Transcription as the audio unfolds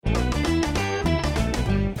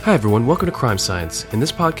Hi everyone, welcome to Crime Science. In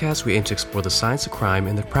this podcast, we aim to explore the science of crime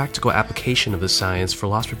and the practical application of the science for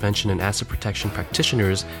loss prevention and asset protection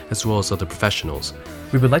practitioners, as well as other professionals.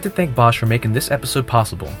 We would like to thank Bosch for making this episode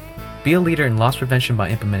possible. Be a leader in loss prevention by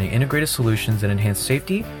implementing integrated solutions that enhance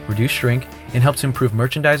safety, reduce shrink, and help to improve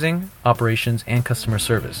merchandising, operations, and customer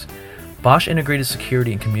service. Bosch Integrated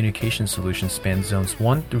Security and Communication Solutions span zones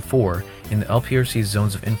 1 through 4 in the LPRC's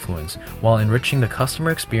zones of influence, while enriching the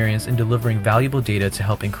customer experience and delivering valuable data to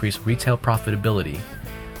help increase retail profitability.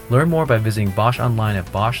 Learn more by visiting Bosch online at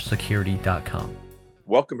boschsecurity.com.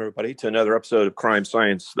 Welcome, everybody, to another episode of Crime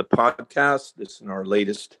Science, the podcast. This is our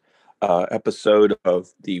latest episode of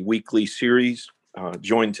the weekly series,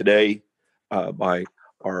 joined today by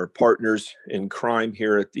our partners in crime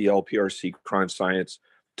here at the LPRC Crime Science,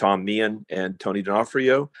 Tom Meehan and Tony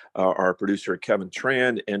D'Onofrio, our producer, Kevin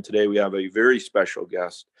Tran. And today we have a very special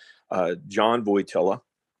guest, John Voitila,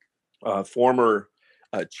 former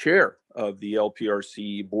chair of the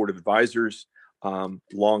LPRC Board of Advisors,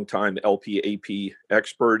 longtime LPAP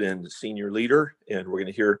expert and senior leader. And we're going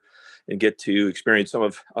to hear and get to experience some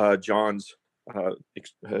of John's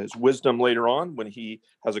his wisdom later on when he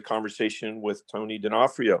has a conversation with Tony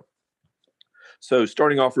D'Onofrio. So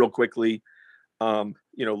starting off real quickly,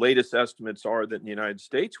 latest estimates are that in the United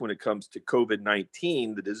States, when it comes to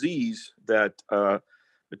COVID-19, the disease, that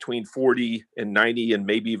between 40 and 90 and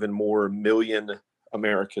maybe even more million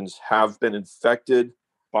Americans have been infected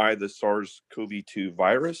by the SARS-CoV-2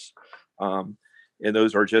 virus. And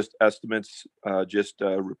those are just estimates,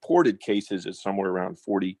 reported cases is somewhere around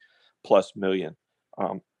 40 plus million.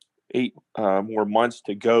 8 more months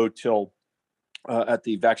to go till at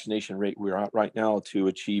the vaccination rate we're at right now to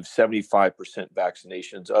achieve 75%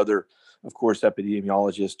 vaccinations. Other, of course,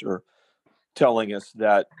 epidemiologists are telling us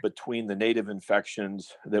that between the native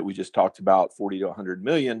infections that we just talked about, 40 to 100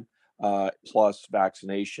 million, plus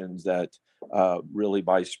vaccinations, that really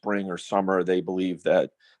by spring or summer, they believe that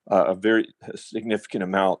a very significant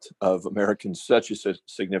amount of Americans, such a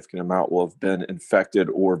significant amount, will have been infected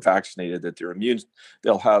or vaccinated, that they're immune.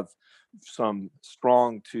 They'll have some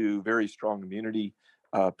strong to very strong immunity,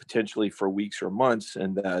 potentially for weeks or months,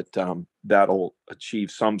 and that that'll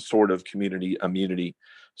achieve some sort of community immunity,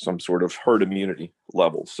 some sort of herd immunity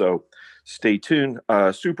level. So stay tuned.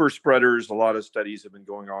 Super spreaders, a lot of studies have been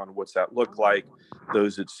going on. What's that look like?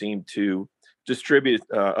 Those that seem to distribute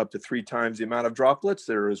up to 3 times the amount of droplets.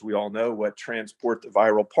 There, as we all know, what transport the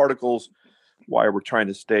viral particles, why we're trying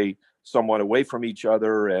to stay somewhat away from each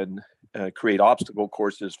other and create obstacle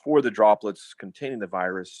courses for the droplets containing the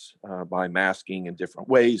virus by masking in different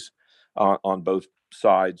ways on both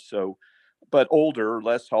sides. So, but older,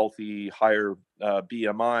 less healthy, higher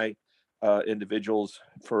BMI individuals,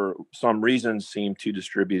 for some reason, seem to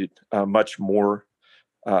distribute much more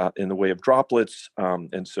in the way of droplets,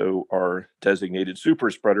 and so are designated super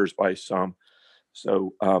spreaders by some.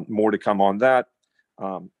 So more to come on that.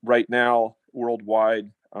 Right now,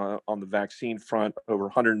 worldwide, on the vaccine front, over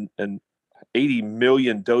 180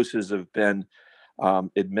 million doses have been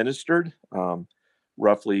administered.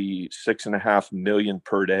 Roughly 6.5 million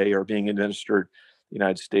per day are being administered. The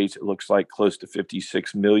United States, it looks like close to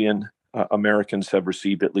 56 million Americans have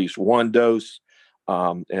received at least one dose.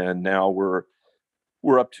 And now we're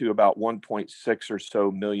up to about 1.6 or so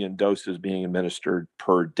million doses being administered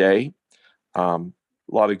per day. A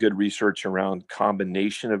lot of good research around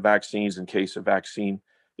combination of vaccines in case a vaccine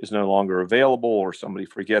is no longer available or somebody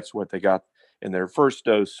forgets what they got in their first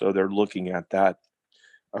dose. So they're looking at that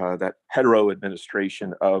hetero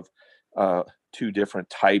administration of 2 different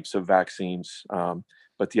types of vaccines.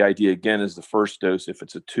 But the idea, again, is the first dose, if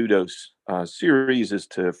it's a 2-dose series, is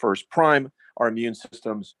to first prime our immune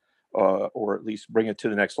systems, or at least bring it to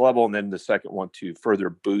the next level. And then the second one to further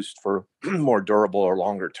boost for more durable or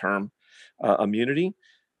longer term immunity.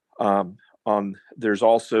 There's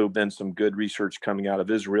also been some good research coming out of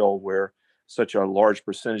Israel, where such a large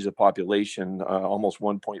percentage of the population, almost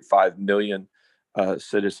 1.5 million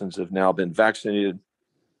citizens, have now been vaccinated.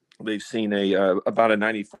 They've seen about a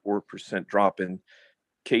 94% drop in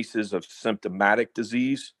cases of symptomatic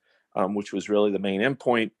disease, which was really the main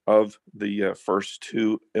endpoint of the first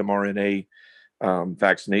 2 mRNA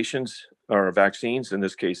vaccinations or vaccines. In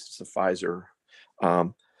this case, it's the Pfizer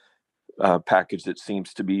package that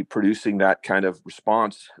seems to be producing that kind of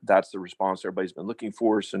response. That's the response everybody's been looking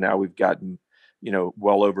for. So now we've gotten,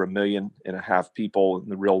 well over 1.5 million people in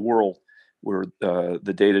the real world, where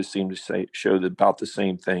the data seem to show that about the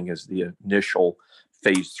same thing as the initial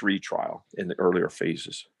phase 3 trial in the earlier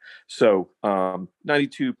phases. So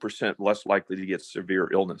 92% less likely to get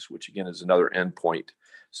severe illness, which again is another endpoint.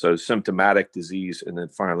 So symptomatic disease, and then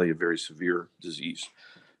finally a very severe disease.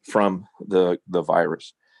 from the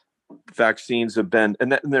virus. Vaccines have been,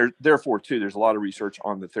 and therefore too, there's a lot of research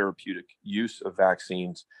on the therapeutic use of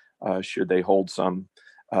vaccines. Should they hold some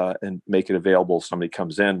and make it available if somebody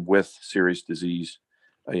comes in with serious disease,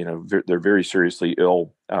 they're very seriously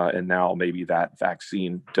ill, and now maybe that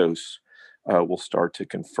vaccine dose will start to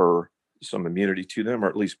confer some immunity to them, or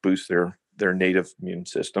at least boost their native immune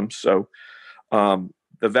system. So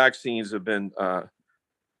the vaccines have been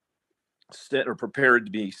sent or prepared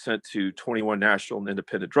to be sent to 21 national and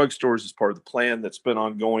independent drugstores as part of the plan that's been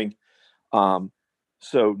ongoing.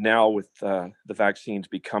 So now with the vaccines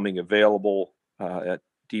becoming available at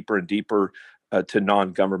deeper and deeper to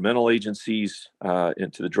non-governmental agencies,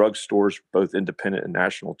 into the drugstores, both independent and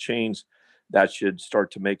national chains, that should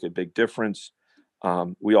start to make a big difference.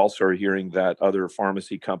 We also are hearing that other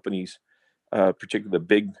pharmacy companies, particularly the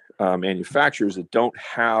big manufacturers that don't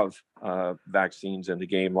have vaccines in the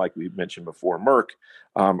game, like we mentioned before, Merck,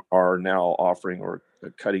 are now offering or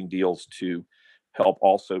cutting deals to help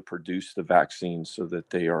also produce the vaccines so that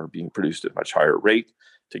they are being produced at a much higher rate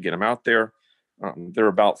to get them out there. There are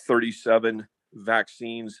about 37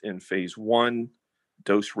 vaccines in phase 1,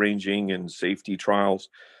 dose ranging and safety trials,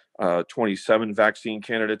 27 vaccine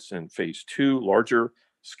candidates in phase 2, larger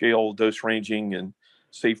scale dose ranging and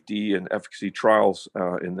safety and efficacy trials,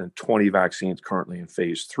 and then 20 vaccines currently in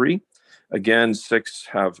phase 3. Again, 6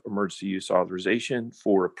 have emergency use authorization,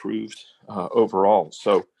 4 approved overall.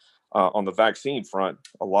 So on the vaccine front,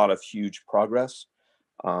 a lot of huge progress.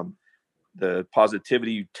 The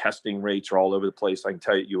positivity testing rates are all over the place. I can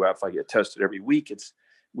tell you at UF, I get tested every week.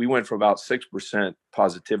 We went from about 6%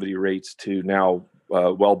 positivity rates to now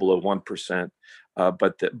well below 1%.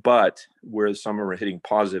 But where some are hitting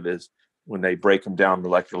positive is when they break them down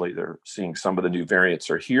molecularly, they're seeing some of the new variants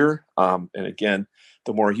are here. And again,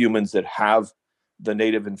 the more humans that have the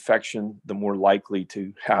native infection, the more likely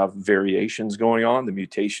to have variations going on, the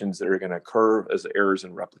mutations that are going to occur as the errors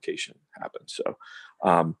in replication happen. So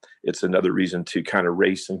it's another reason to kind of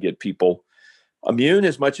race and get people immune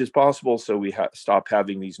as much as possible so we stop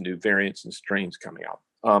having these new variants and strains coming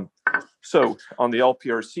out. So on the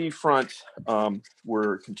LPRC front,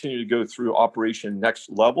 we're continuing to go through Operation Next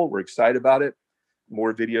Level. We're excited about it.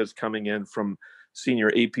 More videos coming in from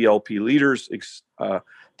senior APLP leaders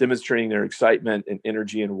demonstrating their excitement and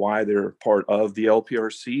energy and why they're part of the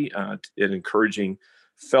LPRC, and encouraging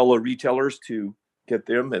fellow retailers to get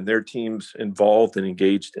them and their teams involved and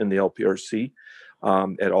engaged in the LPRC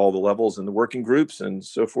at all the levels in the working groups and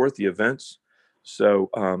so forth, the events. So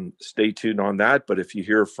stay tuned on that. But if you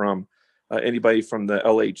hear from anybody from the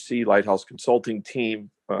LHC Lighthouse Consulting team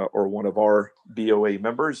or one of our BOA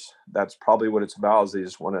members, that's probably what it's about, is they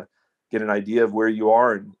just want to get an idea of where you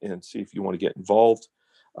are and see if you want to get involved.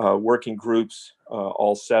 Working groups,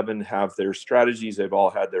 all 7 have their strategies. They've all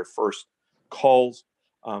had their first calls.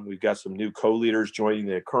 We've got some new co-leaders joining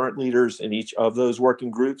the current leaders in each of those working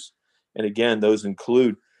groups. And again, those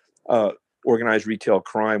include Organized Retail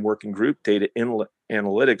Crime Working Group, Data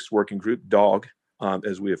Analytics Working Group, DOG,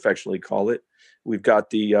 as we affectionately call it. We've got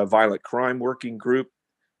the Violent Crime Working Group.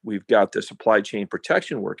 We've got the Supply Chain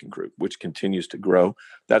Protection Working Group, which continues to grow.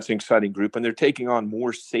 That's an exciting group, and they're taking on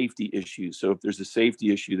more safety issues. So if there's a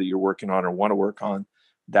safety issue that you're working on or want to work on,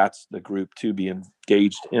 that's the group to be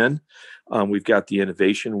engaged in. We've got the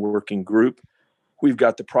Innovation Working Group. We've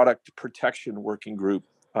got the Product Protection Working Group,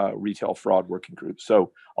 Retail Fraud Working Group.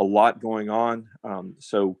 So a lot going on.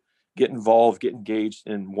 So get involved, get engaged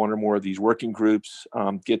in one or more of these working groups,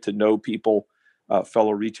 get to know people,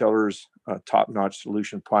 fellow retailers, top-notch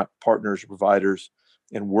solution partners, providers,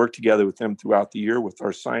 and work together with them throughout the year with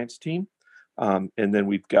our science team. And then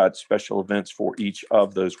we've got special events for each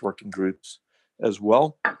of those working groups as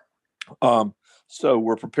well. So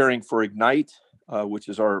we're preparing for Ignite, which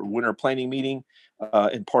is our winter planning meeting.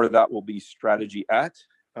 And part of that will be strategy at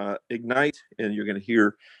Ignite. And you're going to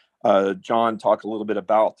hear John talk a little bit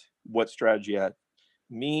about what strategy at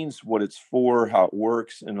means, what it's for, how it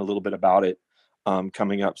works, and a little bit about it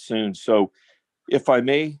coming up soon. So if I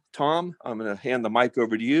may, Tom, I'm going to hand the mic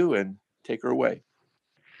over to you and take her away.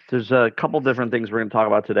 There's a couple different things we're going to talk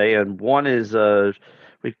about today. And one is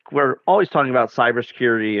we're always talking about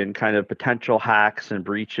cybersecurity and kind of potential hacks and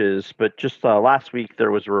breaches. But just last week,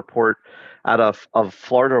 there was a report out of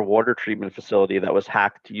Florida water treatment facility that was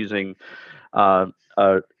hacked using and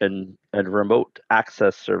remote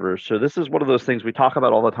access servers. So this is one of those things we talk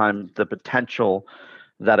about all the time, the potential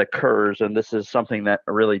that occurs, and this is something that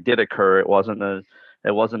really did occur. It wasn't a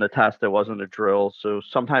test, it wasn't a drill. So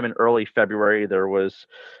sometime in early February, there was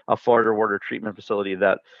a Florida water treatment facility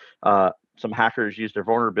that some hackers used a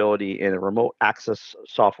vulnerability in a remote access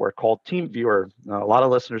software called TeamViewer. A lot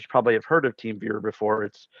of listeners probably have heard of TeamViewer before.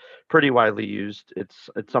 It's pretty widely used. It's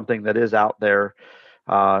something that is out there,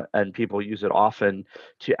 and people use it often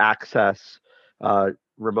to access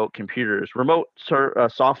remote computers. Remote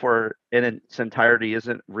software in its entirety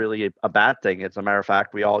isn't really a bad thing. As a matter of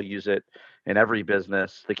fact, we all use it in every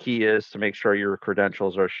business. The key is to make sure your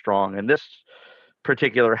credentials are strong. And this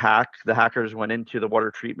particular hack, the hackers went into the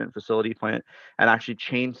water treatment facility plant and actually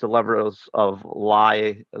changed the levels of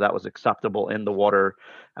lye that was acceptable in the water,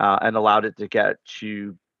 and allowed it to get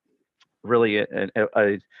to really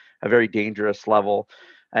a very dangerous level.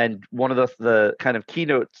 And one of the kind of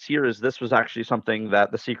keynotes here is this was actually something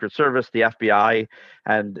that the Secret Service, the FBI,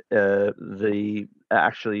 and the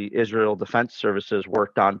actually Israel Defense Services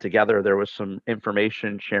worked on together. There was some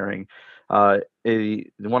information sharing. One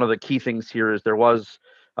of the key things here is there was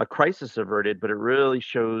a crisis averted, but it really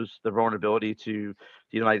shows the vulnerability to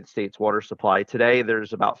the United States water supply. Today,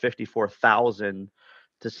 there's about 54,000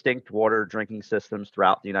 distinct water drinking systems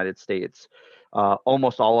throughout the United States.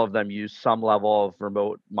 Almost all of them use some level of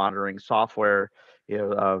remote monitoring software.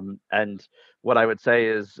 And what I would say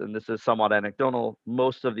is, and this is somewhat anecdotal,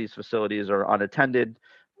 most of these facilities are unattended,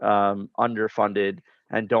 underfunded,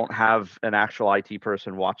 and don't have an actual IT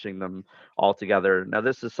person watching them altogether. Now,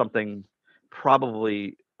 this is something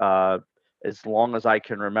probably as long as I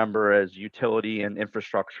can remember as utility and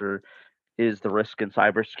infrastructure is the risk in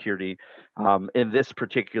cybersecurity. In this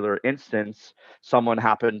particular instance, someone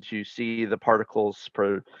happened to see the particles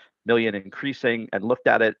per million increasing and looked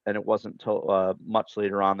at it, and it wasn't until much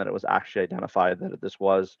later on that it was actually identified that this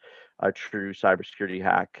was a true cybersecurity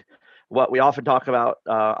hack. What we often talk about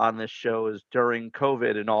on this show is during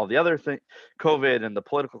COVID and all the other things, COVID and the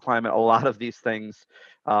political climate, a lot of these things,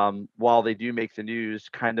 while they do make the news,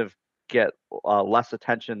 kind of get less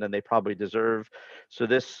attention than they probably deserve. So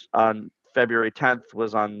this on February 10th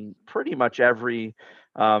was on pretty much every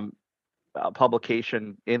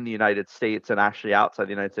publication in the United States and actually outside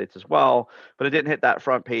the United States as well, but it didn't hit that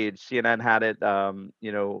front page. CNN had it,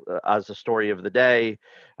 as a story of the day.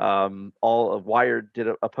 All of Wired did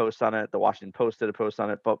a post on it. The Washington Post did a post on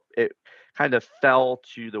it, but it kind of fell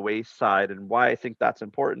to the wayside. And why I think that's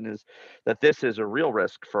important is that this is a real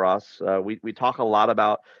risk for us. We talk a lot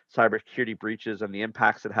about cybersecurity breaches and the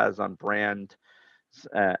impacts it has on brand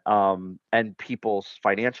and people's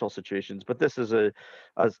financial situations, but this is a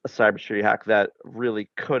cybersecurity hack that really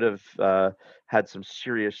could have had some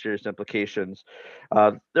serious implications.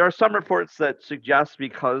 There are some reports that suggest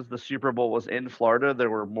because the Super Bowl was in Florida, there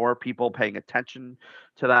were more people paying attention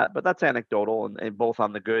to that, but that's anecdotal, and both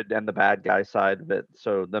on the good and the bad guy side of it.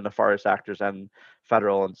 So the nefarious actors and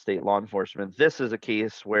federal and state law enforcement. This is a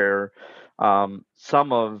case where some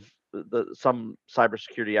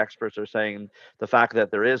cybersecurity experts are saying the fact that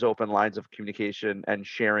there is open lines of communication and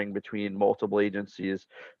sharing between multiple agencies,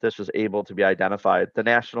 this was able to be identified. The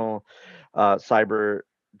national cyber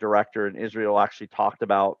director in Israel actually talked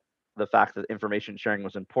about the fact that information sharing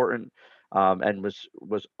was important, and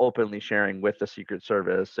was openly sharing with the Secret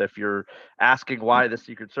Service. If you're asking why the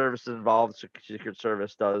Secret Service is involved, the Secret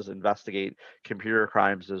Service does investigate computer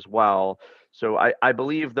crimes as well. So I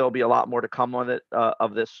believe there'll be a lot more to come on it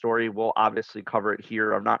of this story. We'll obviously cover it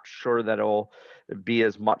here. I'm not sure that it'll be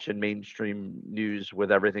as much in mainstream news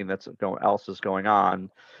with everything that's else is going on.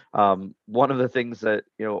 One of the things that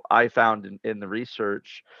I found in the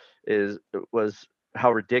research was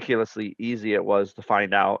how ridiculously easy it was to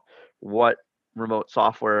find out what remote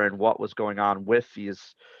software and what was going on with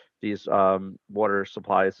these water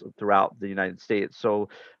supplies throughout the United States. So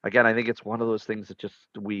again, I think it's one of those things that just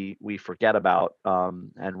we forget about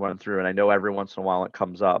and run through. And I know every once in a while it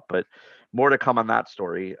comes up, but more to come on that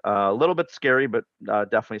story. A little bit scary, but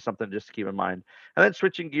definitely something just to keep in mind. And then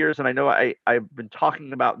switching gears, and I know I've been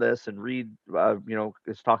talking about this, and Reed,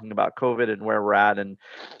 is talking about COVID and where we're at, and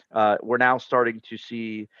we're now starting to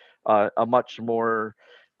see a much more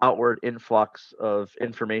outward influx of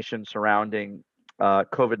information surrounding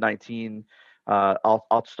COVID-19.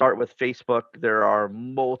 I'll start with Facebook. There are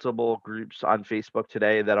multiple groups on Facebook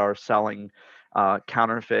today that are selling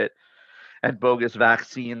counterfeit and bogus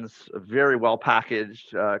vaccines, very well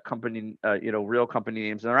packaged, company, real company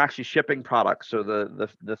names, and they're actually shipping products. So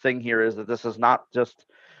the thing here is that this is not just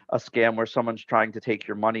a scam where someone's trying to take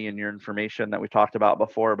your money and your information that we talked about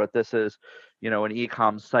before, but this is, an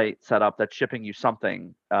e-com site set up that's shipping you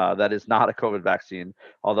something that is not a COVID vaccine,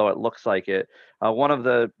 although it looks like it. One of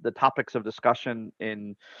the topics of discussion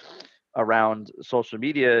around social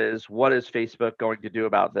media is, what is Facebook going to do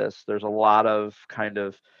about this? There's a lot of kind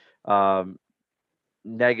of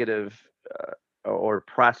negative or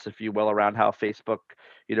press, if you will, around how Facebook,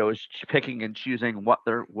 is picking and choosing what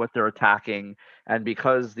they're attacking. And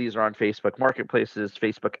because these are on Facebook marketplaces,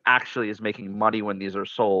 Facebook actually is making money when these are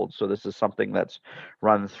sold. So this is something that's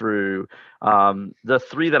run through. The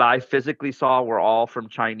three that I physically saw were all from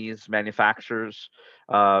Chinese manufacturers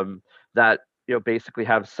that basically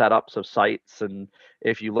have setups of sites. And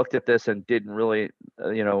if you looked at this and didn't really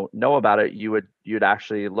know about it, you'd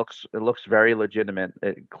actually, it looks very legitimate.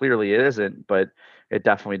 It clearly isn't, but it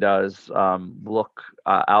definitely does look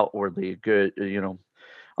outwardly good,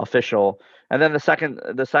 official. And then the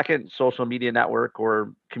second social media network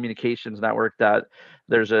or communications network that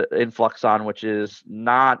there's an influx on, which is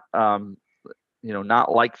not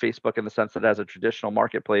not like Facebook in the sense that it has a traditional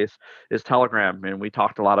marketplace, is Telegram. And we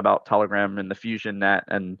talked a lot about Telegram and the Fusion Net,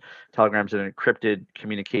 and Telegram's an encrypted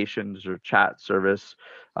communications or chat service,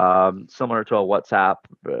 similar to a WhatsApp.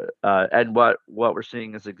 And what we're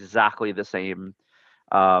seeing is exactly the same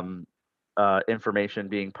information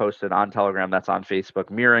being posted on Telegram that's on Facebook,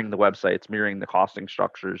 mirroring the websites, mirroring the costing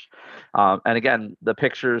structures. And again, the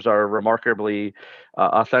pictures are remarkably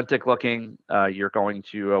authentic looking. You're going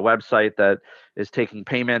to a website that is taking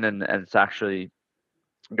payment, and it's actually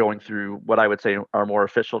going through what I would say are more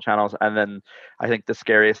official channels. And then I think the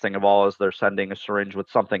scariest thing of all is they're sending a syringe with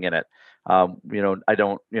something in it. I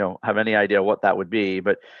don't, have any idea what that would be,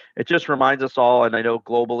 but it just reminds us all. And I know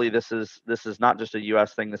globally, this is not just a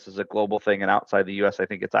U.S. thing. This is a global thing. And outside the U.S., I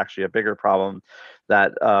think it's actually a bigger problem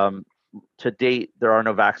that to date, there are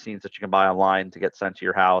no vaccines that you can buy online to get sent to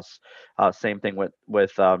your house. Same thing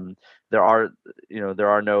with there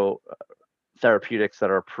are no therapeutics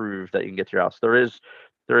that are approved that you can get to your house.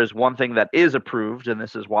 There is one thing that is approved, and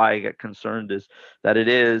this is why I get concerned, is that it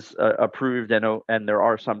is approved, and there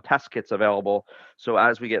are some test kits available. So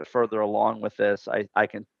as we get further along with this,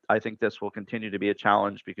 I think this will continue to be a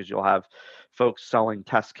challenge, because you'll have folks selling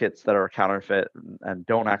test kits that are counterfeit and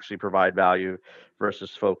don't actually provide value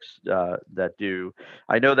versus folks that do.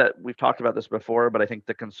 I know that we've talked about this before, but I think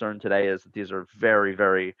the concern today is that these are very,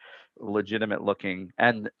 very legitimate looking,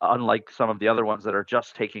 and unlike some of the other ones that are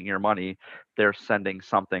just taking your money, they're sending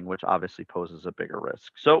something which obviously poses a bigger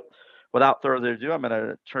risk. So without further ado, I'm going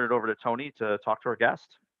to turn it over to Tony to talk to our guest.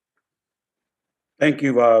 Thank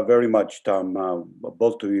you very much, Tom,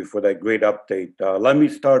 both of you, for that great update. Let me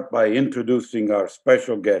start by introducing our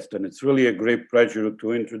special guest, and it's really a great pleasure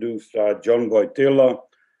to introduce John Wojtyla.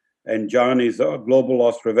 And John is a global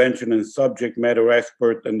loss prevention and subject matter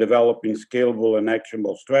expert in developing scalable and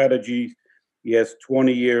actionable strategies. He has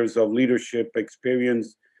 20 years of leadership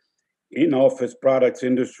experience in office products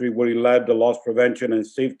industry, where he led the loss prevention and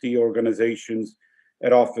safety organizations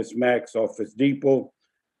at Office Max, Office Depot.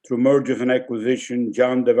 Through mergers and acquisition,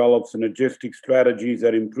 John develops synergistic strategies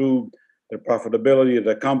that improve the profitability of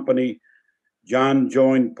the company. John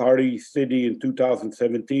joined Party City in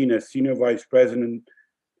 2017 as Senior Vice President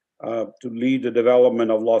to lead the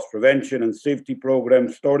development of loss prevention and safety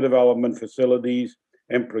programs, store development facilities,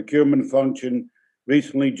 and procurement function.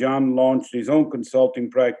 Recently, John launched his own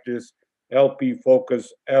consulting practice, LP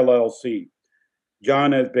Focus LLC.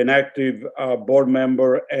 John has been active board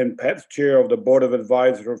member and past chair of the board of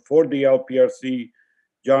advisors for the LPRC.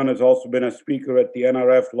 John has also been a speaker at the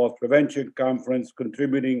NRF Loss Prevention Conference,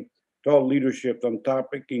 contributing thought leadership on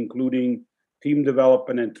topics including team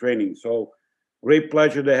development and training. So great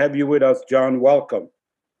pleasure to have you with us, John. Welcome.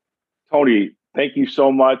 Tony, thank you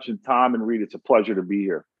so much. And Tom and Reed, it's a pleasure to be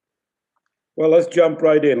here. Well, let's jump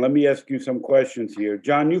right in. Let me ask you some questions here.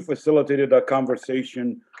 John, you facilitated a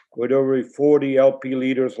conversation with over 40 LP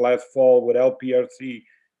leaders last fall with LPRC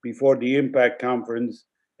before the Impact Conference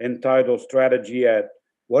entitled Strategy At.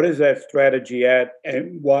 What is that Strategy At,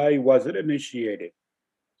 and why was it initiated?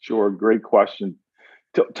 Sure, great question.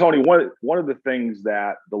 Tony, one of the things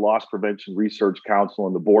that the Loss Prevention Research Council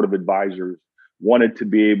and the Board of Advisors wanted to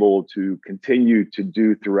be able to continue to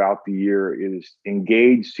do throughout the year is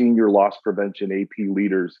engage senior loss prevention AP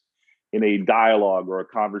leaders in a dialogue or a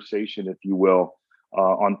conversation, if you will,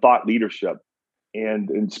 on thought leadership. And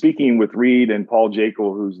in speaking with Reed and Paul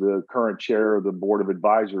Jekyll, who's the current chair of the Board of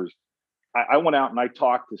Advisors, I went out and I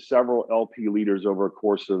talked to several LP leaders over a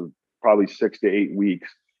course of probably 6 to 8 weeks,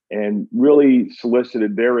 and really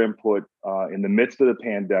solicited their input in the midst of the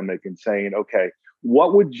pandemic and saying, okay,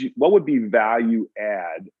 what would be value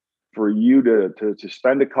add for you to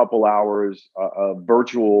spend a couple hours, a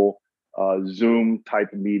virtual Zoom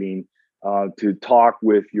type of meeting, to talk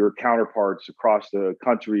with your counterparts across the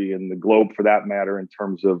country and the globe, for that matter, in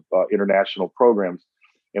terms of international programs.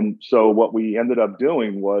 And so what we ended up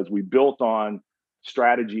doing was we built on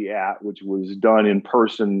Strategy At, which was done in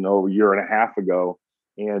person over a year and a half ago.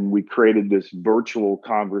 and we created this virtual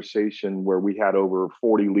conversation where we had over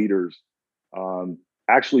 40 leaders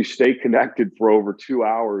actually stay connected for over 2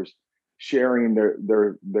 hours, sharing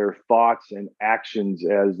their thoughts and actions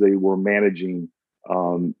as they were managing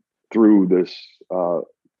through this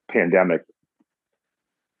pandemic.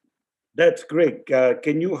 That's great.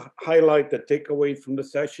 Can you highlight the takeaways from the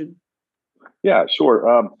session? Yeah,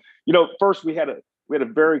 sure. First we had a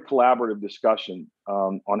very collaborative discussion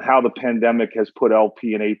on how the pandemic has put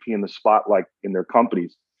LP and AP in the spotlight in their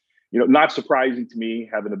companies. Not surprising to me,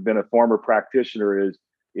 having been a former practitioner,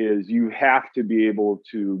 is you have to be able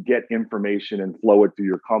to get information and flow it through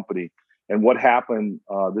your company. And what happened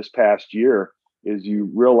this past year is you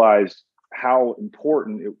realized how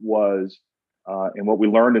important it was, and what we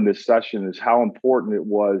learned in this session is how important it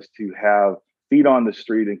was to have feet on the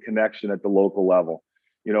street and connection at the local level.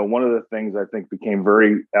 One of the things I think became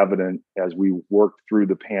very evident as we worked through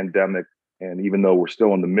the pandemic, and even though we're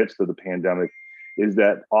still in the midst of the pandemic, is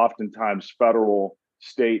that oftentimes federal,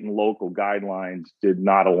 state, and local guidelines did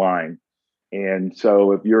not align. And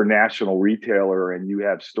so if you're a national retailer and you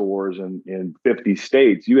have stores in 50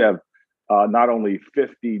 states, you have not only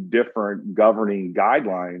 50 different governing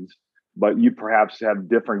guidelines, but you perhaps have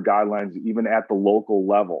different guidelines even at the local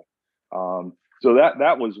level. So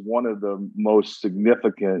that was one of the most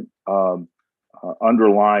significant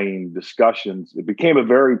underlying discussions. It became a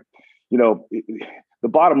very, the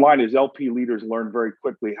bottom line is LP leaders learned very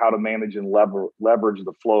quickly how to manage and leverage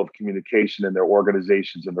the flow of communication in their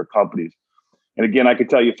organizations and their companies. And again, I can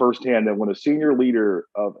tell you firsthand that when a senior leader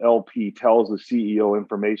of LP tells the CEO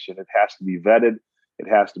information, it has to be vetted, it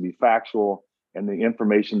has to be factual, and the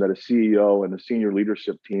information that a CEO and the senior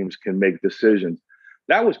leadership teams can make decisions.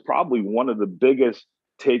 That was probably one of the biggest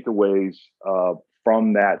takeaways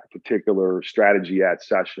from that particular strategy at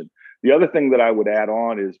session. The other thing that I would add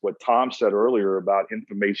on is what Tom said earlier about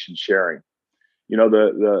information sharing.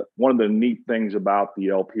 The one of the neat things about the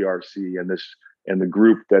LPRC and the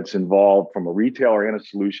group that's involved from a retailer and a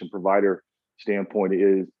solution provider standpoint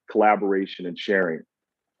is collaboration and sharing.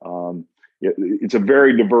 It's a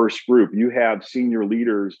very diverse group. You have senior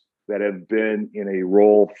leaders that have been in a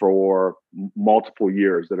role for multiple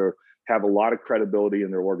years, that have a lot of credibility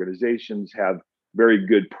in their organizations, have very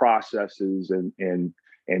good processes and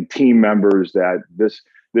team members, that this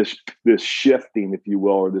shifting, if you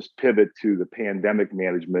will, or this pivot to the pandemic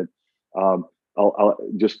management, I'll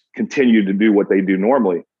just continue to do what they do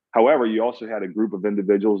normally. However, you also had a group of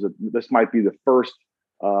individuals that this might be the first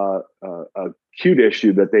acute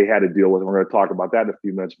issue that they had to deal with. And we're going to talk about that in a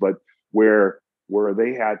few minutes, but where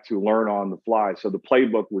they had to learn on the fly. So the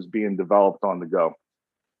playbook was being developed on the go.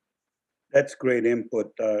 That's great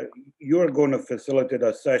input. You're going to facilitate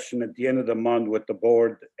a session at the end of the month with the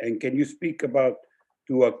board. And can you speak about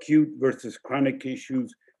to acute versus chronic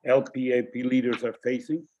issues LP/AP leaders are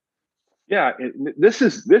facing? Yeah, this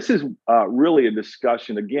is really a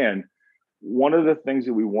discussion. Again, one of the things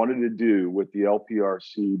that we wanted to do with the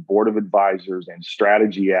LPRC Board of Advisors and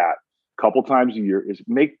Strategy a couple times a year is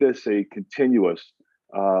make this a continuous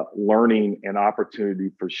learning and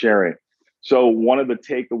opportunity for sharing. So one of the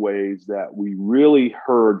takeaways that we really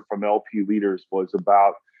heard from LP leaders was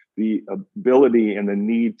about the ability and the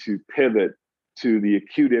need to pivot to the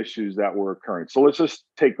acute issues that were occurring. So let's just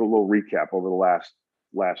take a little recap over the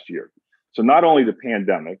last year. So not only the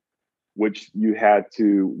pandemic, which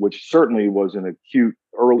certainly was an acute,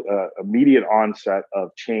 early, immediate onset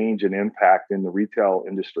of change and impact in the retail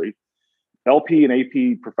industry. LP and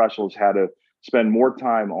AP professionals had to spend more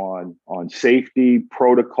time on safety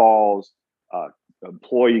protocols,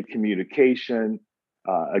 employee communication.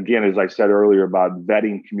 Again, as I said earlier, about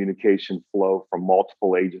vetting communication flow from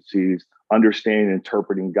multiple agencies, understanding and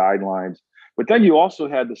interpreting guidelines. But then you also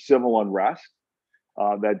had the civil unrest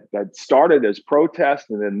that started as protest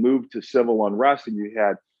and then moved to civil unrest, and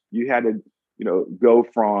you had to go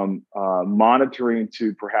from monitoring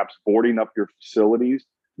to perhaps boarding up your facilities,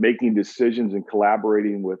 making decisions and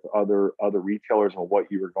collaborating with other retailers on what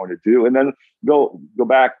you were going to do, and then go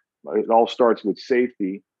back. It all starts with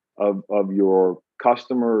safety of your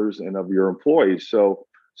customers and of your employees. So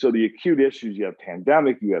the acute issues, you have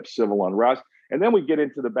pandemic, you have civil unrest, and then we get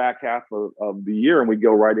into the back half of the year and we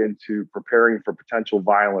go right into preparing for potential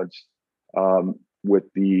violence with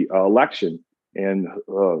the election. And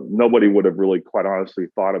nobody would have really, quite honestly,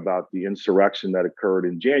 thought about the insurrection that occurred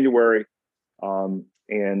in January.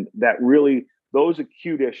 And that really, those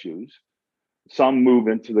acute issues, some move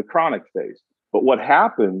into the chronic phase. But what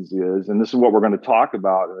happens is, and this is what we're going to talk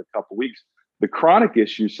about in a couple of weeks, the chronic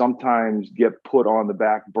issues sometimes get put on the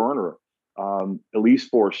back burner at least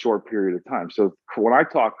for a short period of time. So when I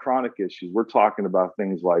talk chronic issues, we're talking about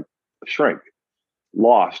things like shrink,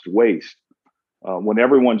 lost, waste. When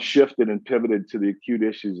everyone shifted and pivoted to the acute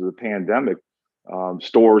issues of the pandemic,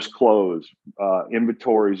 stores closed,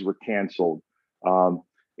 inventories were canceled.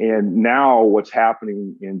 And now what's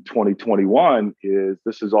happening in 2021 is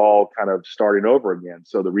this is all kind of starting over again.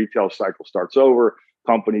 So the retail cycle starts over.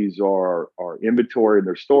 Companies are inventorying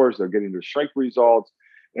their stores. They're getting their shrink results.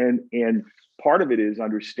 And part of it is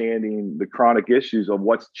understanding the chronic issues of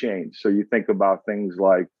what's changed. So you think about things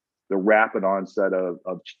like the rapid onset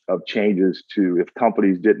of changes to, if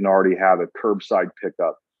companies didn't already have a curbside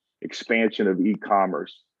pickup, expansion of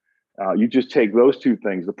e-commerce. You just take those two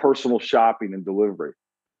things, the personal shopping and delivery.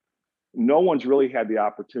 No one's really had the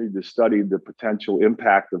opportunity to study the potential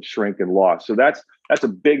impact of shrink and loss. So that's a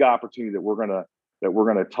big opportunity that we're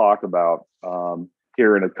gonna talk about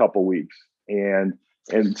here in a couple weeks. And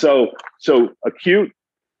so acute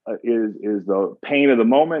is the pain of the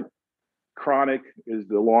moment. Chronic is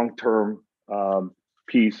the long-term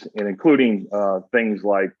piece, and including things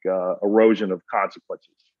like erosion of consequences.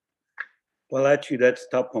 Well, actually, that's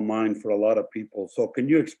top of mind for a lot of people. So can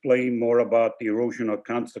you explain more about the erosion of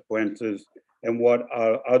consequences and what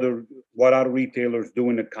are retailers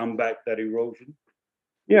doing to combat that erosion?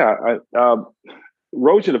 Yeah,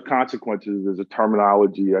 erosion of consequences is a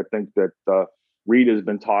terminology I think that Reed has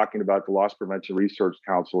been talking about, the Loss Prevention Research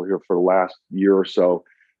Council, here for the last year or so.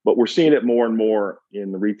 But we're seeing it more and more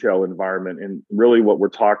in the retail environment. And really what we're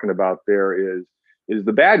talking about there is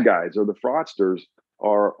the bad guys or the fraudsters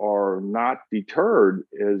are not deterred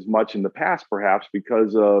as much in the past, perhaps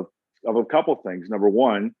because of a couple of things. Number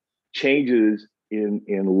one, changes in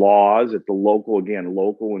laws at the local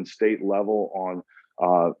and state level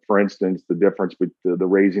on, for instance, the difference between the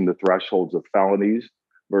raising the thresholds of felonies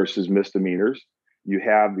versus misdemeanors. You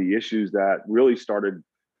have the issues that really started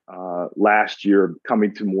last year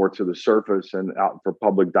coming to the surface and out for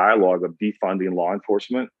public dialogue of defunding law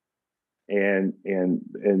enforcement. And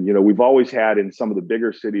we've always had in some of the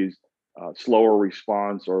bigger cities slower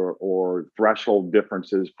response or threshold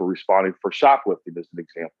differences for responding for shoplifting, as an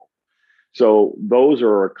example. So those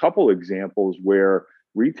are a couple examples where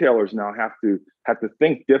retailers now have to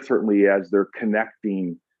think differently as they're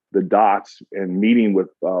connecting the dots and meeting with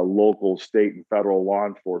local, state, and federal law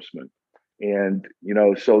enforcement. And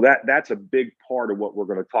so that's a big part of what we're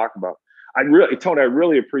going to talk about. Tony, I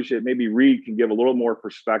really appreciate, maybe Reed can give a little more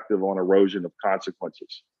perspective on erosion of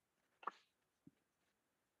consequences.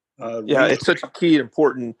 Yeah, it's such a key and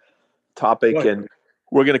important topic, and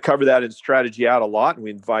we're going to cover that in Strategy Out a lot. And we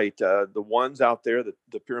invite the ones out there,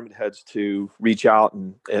 the pyramid heads, to reach out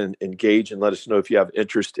and engage and let us know if you have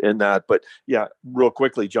interest in that. But yeah, real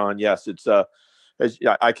quickly, John, yes, it's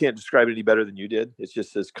I can't describe it any better than you did. It's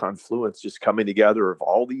just this confluence, just coming together of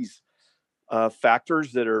all these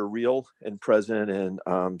factors that are real and present.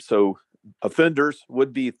 And so offenders,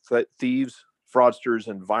 would-be thieves, fraudsters,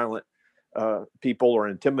 and violent people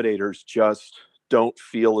or intimidators just don't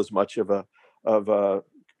feel as much of a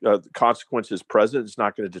consequences present. It's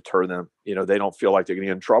not going to deter them. They don't feel like they're going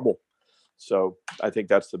to get in trouble. So I think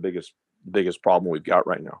that's the biggest problem we've got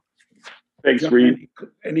right now. Thanks, Reed.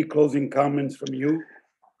 Any closing comments from you?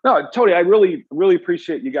 No, Tony, I really, really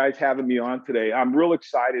appreciate you guys having me on today. I'm real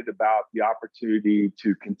excited about the opportunity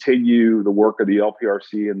to continue the work of the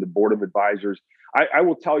LPRC and the Board of Advisors. I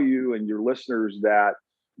will tell you and your listeners that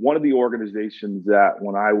one of the organizations that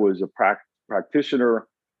when I was a practitioner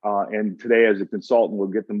and today as a consultant will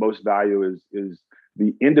get the most value is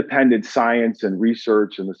the independent science and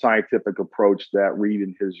research and the scientific approach that Reed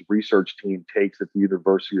and his research team takes at the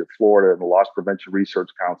University of Florida and the Loss Prevention Research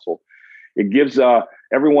Council. It gives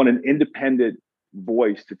everyone an independent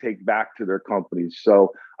voice to take back to their companies.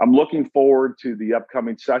 So I'm looking forward to the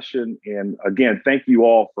upcoming session. And again, thank you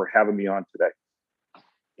all for having me on today.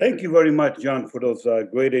 Thank you very much, John, for those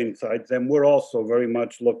great insights. And we're also very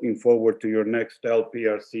much looking forward to your next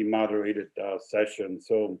LPRC moderated session.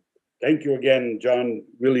 So thank you again, John.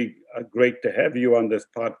 Really great to have you on this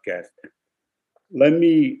podcast. Let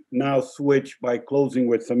me now switch by closing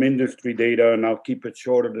with some industry data, and I'll keep it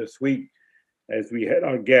shorter this week as we had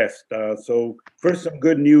our guest. So first, some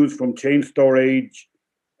good news from Chain Store Age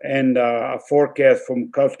and a forecast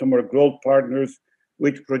from Customer Growth Partners,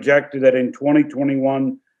 which projected that in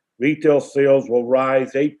 2021, retail sales will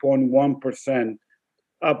rise 8.1%,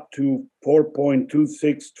 up to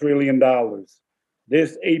 $4.26 trillion.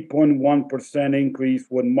 This 8.1% increase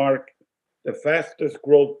would mark the fastest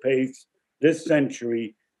growth pace this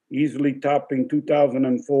century, easily topping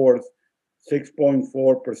 2004's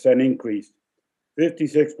 6.4% increase.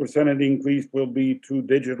 56% of the increase will be through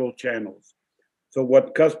digital channels. So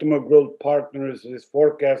what Customer Growth Partners is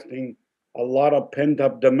forecasting a lot of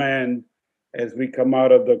pent-up demand as we come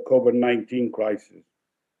out of the COVID-19 crisis.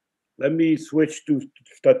 Let me switch to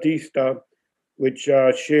Statista, which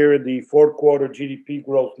share the fourth quarter GDP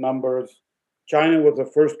growth numbers. China was the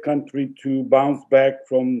first country to bounce back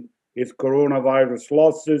from its coronavirus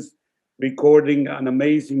losses, recording an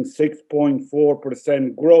amazing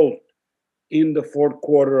 6.4% growth in the fourth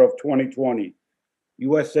quarter of 2020.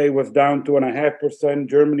 USA was down 2.5%,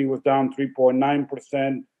 Germany was down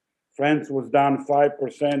 3.9%, France was down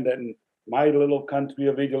 5%, and my little country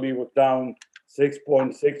of Italy was down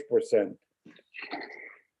 6.6%.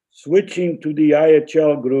 Switching to the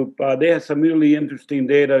IHL group, they have some really interesting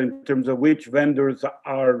data in terms of which vendors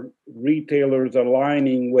our retailers are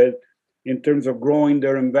aligning with in terms of growing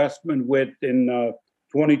their investment with in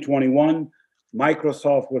 2021.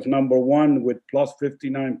 Microsoft was number one with plus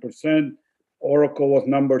 59%. Oracle was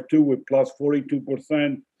number two with plus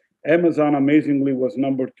 42%. Amazon, amazingly, was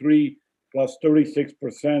number three, plus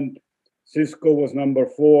 36%. Cisco was number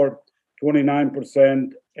four,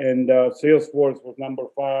 29%. And Salesforce was number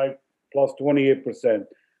five, plus 28%.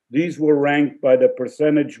 These were ranked by the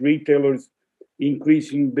percentage retailers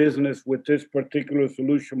increasing business with this particular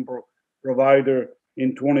solution provider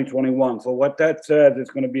in 2021. So what that says,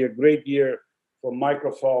 it's going to be a great year for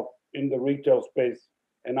Microsoft in the retail space.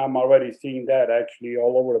 And I'm already seeing that actually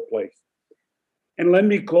all over the place. And let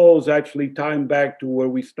me close actually tying back to where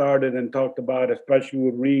we started and talked about, especially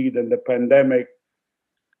with Reed and the pandemic.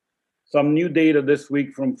 Some new data this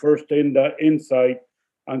week from First Insight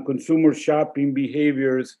on consumer shopping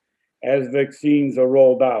behaviors as vaccines are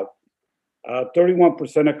rolled out.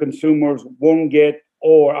 31% of consumers won't get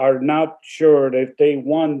or are not sure if they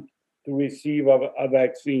want to receive a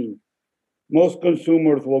vaccine. Most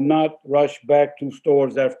consumers will not rush back to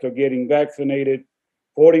stores after getting vaccinated.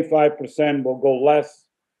 45% will go less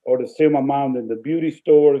or the same amount in the beauty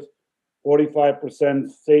stores. 45%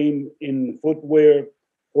 same in footwear.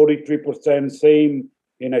 43% same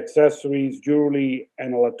in accessories, jewelry,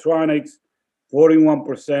 and electronics.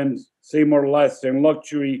 41% same or less in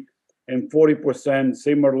luxury, and 40%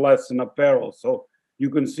 same or less in apparel. So you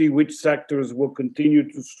can see which sectors will continue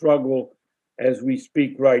to struggle as we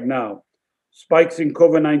speak right now. Spikes in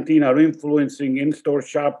COVID-19 are influencing in-store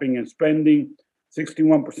shopping and spending.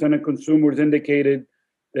 61% of consumers indicated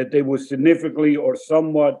that they would significantly or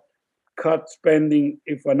somewhat cut spending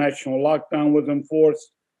if a national lockdown was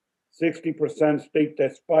enforced. 60% state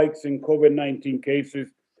that spikes in COVID-19 cases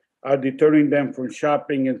are deterring them from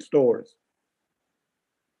shopping in stores.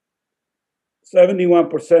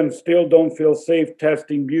 71% still don't feel safe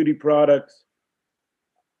testing beauty products.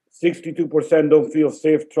 62% don't feel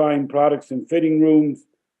safe trying products in fitting rooms.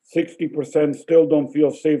 60% still don't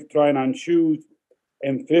feel safe trying on shoes.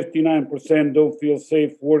 And 59% don't feel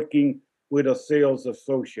safe working with a sales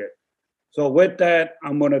associate. So with that,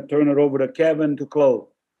 I'm going to turn it over to Kevin to close.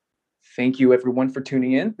 Thank you, everyone, for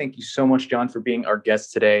tuning in. Thank you so much, John, for being our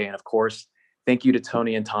guest today. And of course, thank you to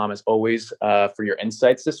Tony and Tom, as always, for your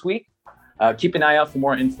insights this week. Keep an eye out for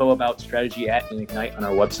more info about Strategy at Ignite on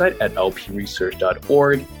our website at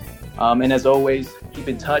lpresearch.org. And as always, keep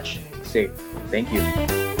in touch, safe. Thank you.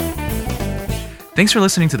 Thanks for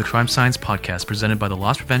listening to the Crime Science Podcast presented by the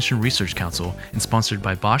Loss Prevention Research Council and sponsored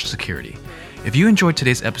by Bosch Security. If you enjoyed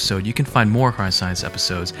today's episode, you can find more Crime Science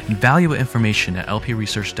episodes and valuable information at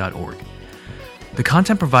lpresearch.org. The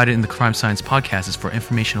content provided in the Crime Science Podcast is for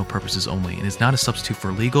informational purposes only and is not a substitute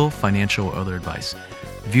for legal, financial, or other advice.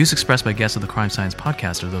 Views expressed by guests of the Crime Science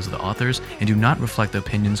Podcast are those of the authors and do not reflect the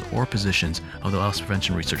opinions or positions of the Loss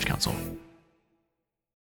Prevention Research Council.